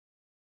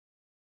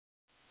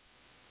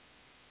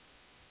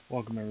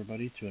Welcome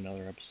everybody to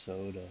another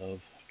episode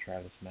of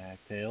Travis Mack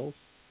Tales.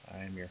 I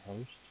am your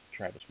host,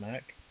 Travis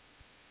Mack.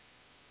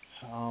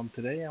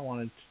 Today I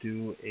wanted to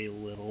do a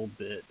little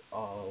bit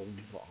of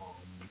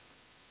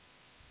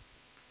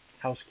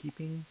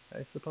housekeeping,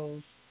 I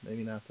suppose.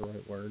 Maybe not the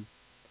right word,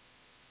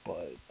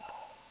 but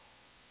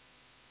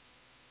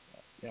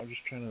I'm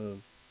just trying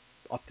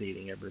to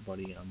updating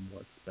everybody on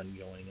what's been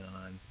going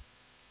on.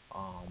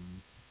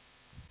 Um,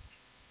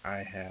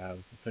 I have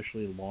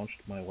officially launched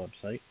my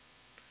website.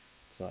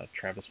 It's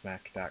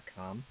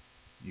travismack.com.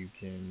 You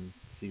can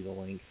see the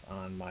links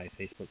on my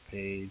Facebook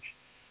page,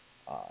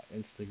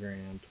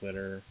 Instagram,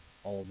 Twitter,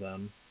 all of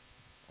them.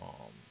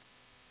 Um,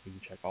 you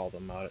can check all of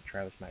them out at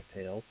Travis Mac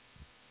Tales,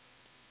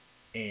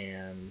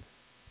 and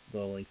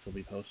the links will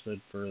be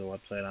posted for the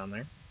website on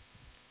there.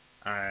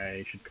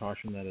 I should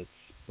caution that it's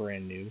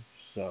brand new,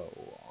 so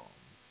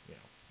you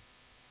know,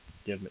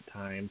 give it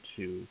time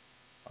to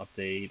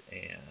update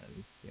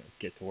and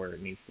get to where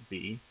it needs to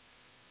be.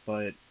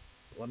 But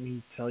let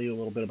me tell you a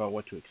little bit about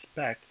what to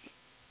expect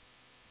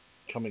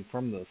coming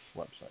from this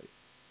website.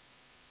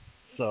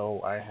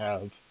 So I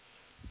have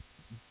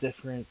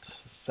different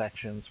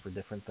sections for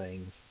different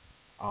things.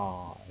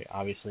 I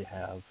obviously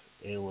have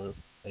a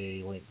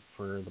link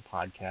for the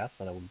podcast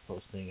that I will be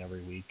posting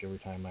every week, every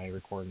time I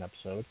record an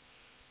episode.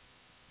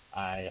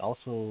 I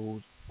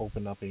also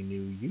opened up a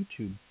new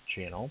YouTube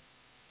channel,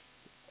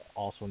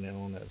 also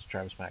known as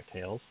Travis Mac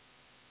Tales,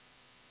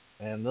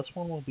 and this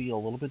one will be a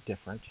little bit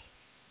different.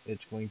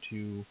 It's going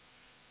to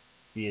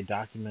be a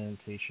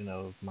documentation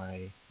of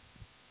my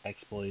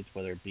exploits,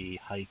 whether it be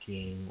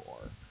hiking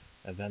or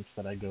events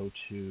that I go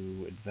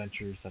to,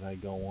 adventures that I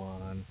go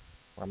on,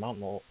 or I'm out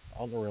in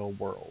the real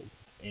world,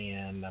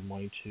 and I'm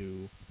going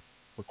to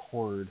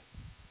record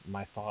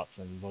my thoughts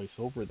and voice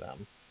over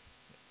them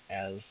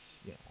as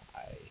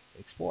I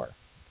explore.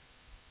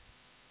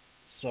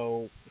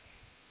 So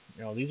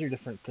these are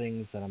different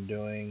things that I'm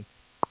doing.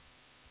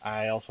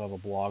 I also have a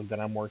blog that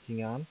I'm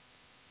working on.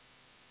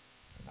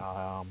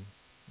 Um,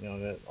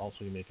 that also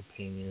can be a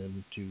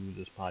companion to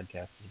this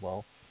podcast as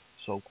well.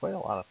 So quite a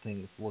lot of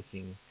things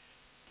looking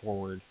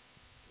forward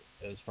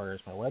as far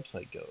as my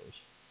website goes.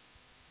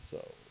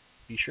 So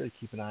be sure to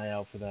keep an eye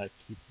out for that.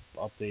 Keep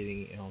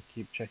updating,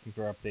 keep checking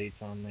for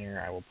updates on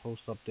there. I will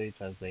post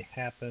updates as they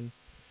happen.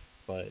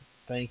 But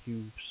thank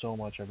you so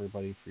much,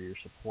 everybody, for your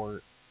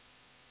support.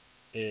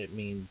 It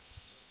means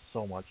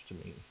so much to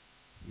me.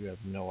 You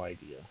have no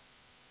idea.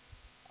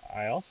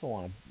 I also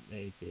want to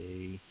make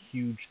a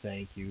huge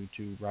thank you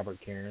to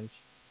Robert Cairns.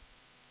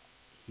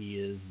 He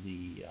is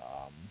the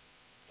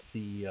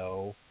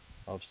CEO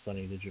of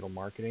Stunning Digital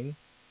Marketing.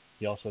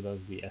 He also does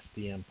the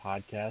SDM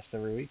podcast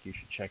every week. You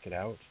should check it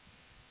out.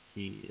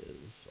 He is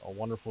a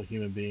wonderful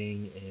human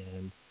being,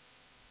 and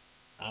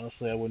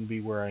honestly, I wouldn't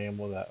be where I am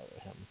without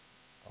him.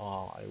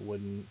 I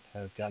wouldn't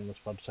have gotten this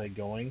website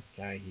going.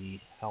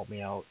 He helped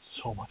me out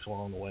so much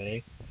along the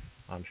way.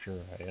 I'm sure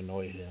I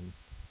annoyed him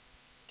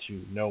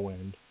to no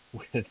end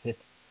with it,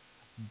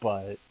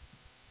 but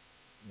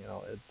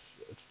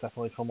it's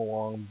definitely come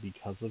along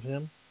because of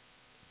him.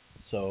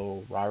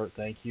 So, Robert,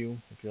 thank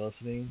you if you're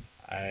listening.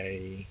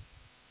 I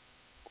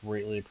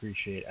greatly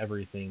appreciate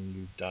everything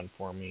you've done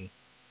for me.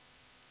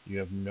 You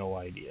have no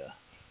idea.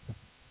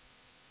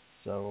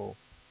 So,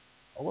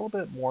 a little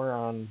bit more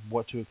on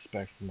what to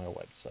expect from my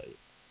website.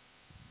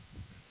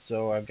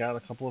 So, I've got a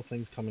couple of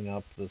things coming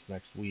up this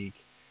next week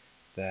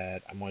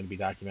that I'm going to be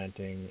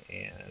documenting,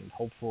 and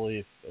hopefully,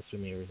 if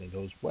assuming everything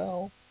goes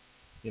well,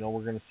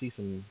 we're going to see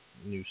some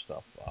new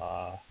stuff.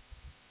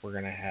 We're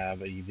going to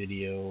have a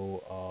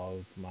video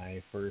of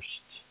my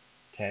first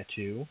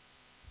tattoo,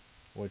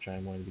 which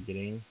I'm going to be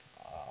getting.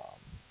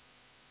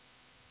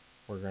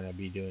 We're going to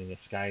be doing a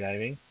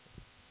skydiving,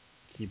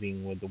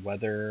 keeping with the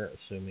weather,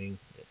 assuming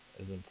it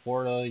is in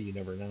Florida, you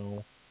never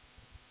know.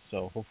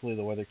 So hopefully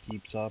the weather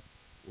keeps up.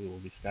 We will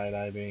be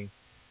skydiving.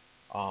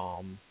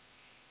 Um,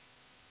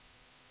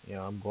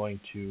 I'm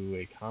going to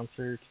a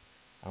concert.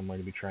 I'm going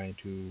to be trying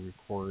to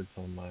record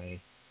some of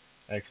my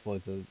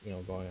exploits,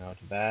 going out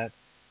to that.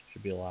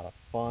 Should be a lot of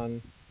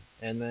fun.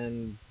 And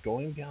then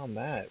going beyond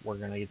that, we're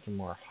gonna get some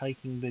more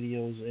hiking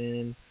videos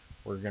in.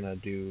 We're gonna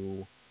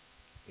do,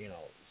 you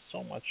know,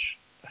 so much.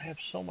 I have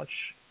so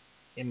much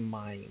in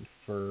mind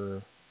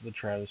for the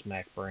Travis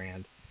Mack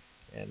brand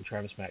and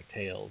Travis Mack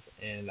Tales,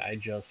 and I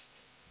just,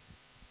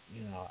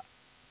 you know,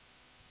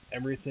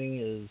 everything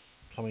is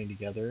coming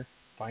together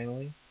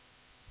finally.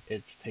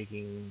 It's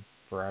taking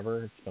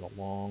forever. It's been a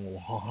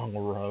long, long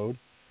road.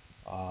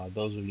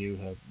 Those of you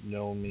who have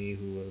known me,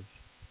 who have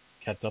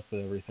kept up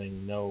with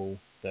everything, know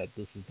that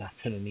this has not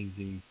been an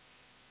easy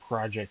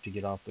project to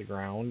get off the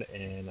ground,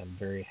 and I'm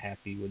very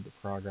happy with the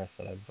progress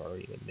that I've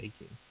already been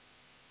making.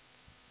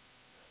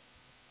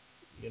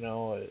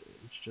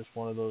 It's just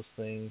one of those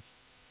things.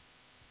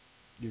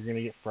 You're going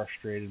to get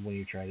frustrated when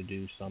you try to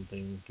do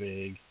something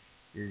big.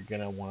 You're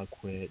going to want to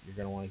quit. You're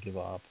going to want to give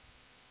up.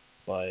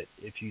 But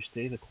if you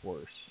stay the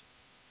course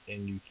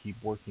and you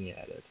keep working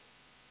at it,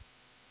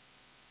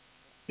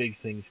 big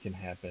things can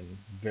happen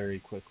very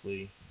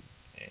quickly.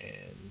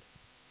 And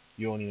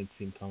You won't even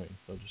see them coming.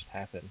 They'll just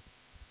happen.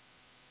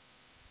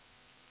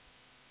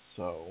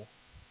 So,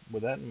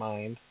 with that in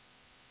mind,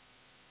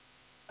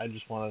 I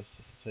just want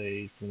to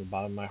say from the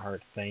bottom of my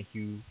heart, thank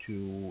you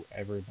to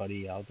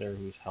everybody out there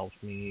who's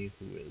helped me,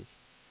 who is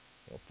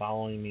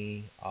following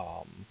me.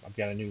 I've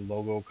got a new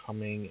logo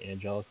coming,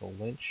 Angelica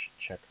Lynch.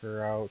 Check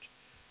her out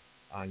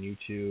on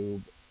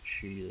YouTube.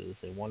 She is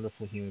a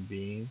wonderful human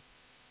being,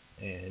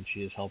 and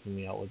she is helping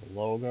me out with the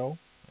logo.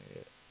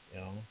 You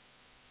know,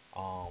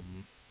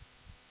 um,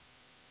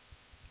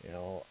 you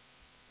know,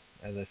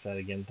 as I said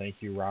again,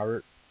 thank you,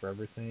 Robert, for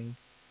everything.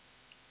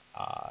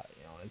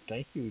 And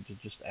thank you to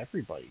just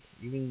everybody,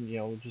 even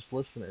just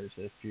listeners.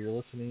 If you're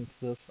listening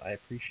to this, I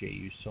appreciate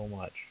you so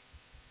much.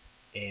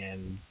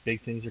 And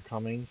big things are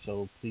coming,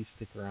 so please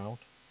stick around.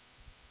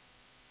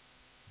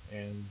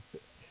 And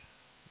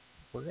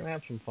we're gonna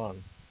have some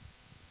fun.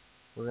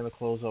 We're gonna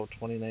close out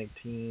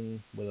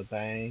 2019 with a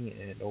bang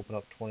and open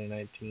up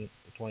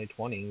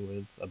 2020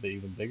 with a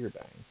even bigger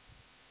bang.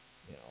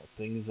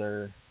 Things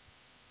are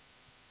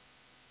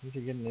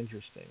getting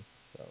interesting.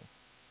 So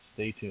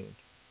stay tuned.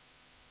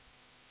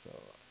 So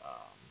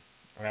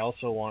I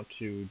also want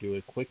to do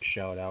a quick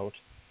shout out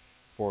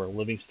for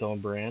Livingstone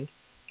brand.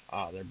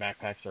 Their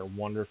backpacks are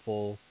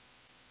wonderful.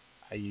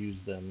 I use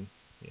them,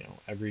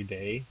 every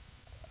day.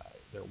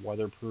 They're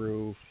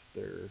weatherproof.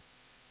 They're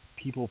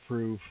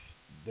people-proof.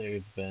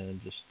 They've been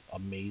just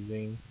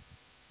amazing.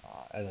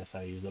 As I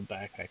said, I use a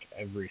backpack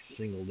every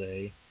single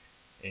day,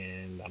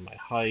 and on my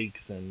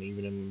hikes, and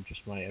even in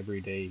just my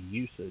everyday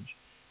usage.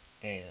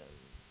 And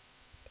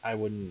I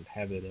wouldn't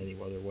have it any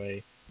other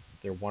way.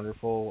 They're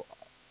wonderful.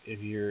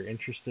 If you're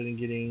interested in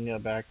getting a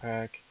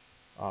backpack,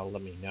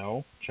 let me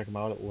know. Check them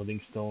out at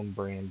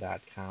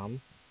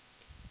livingstonebrand.com.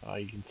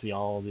 You can see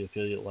all the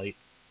affiliate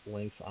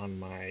links on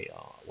my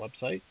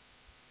website.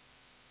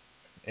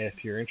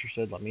 If you're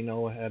interested, let me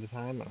know ahead of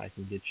time, and I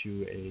can get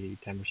you a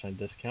 10%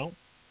 discount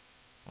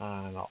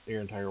on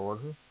your entire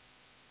order.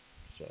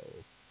 So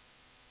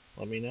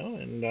let me know.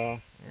 And all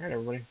right,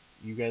 everybody,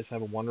 you guys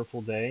have a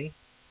wonderful day,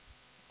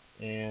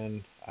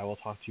 and I will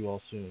talk to you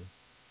all soon.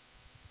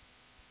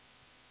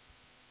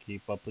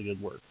 Keep up the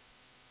good work.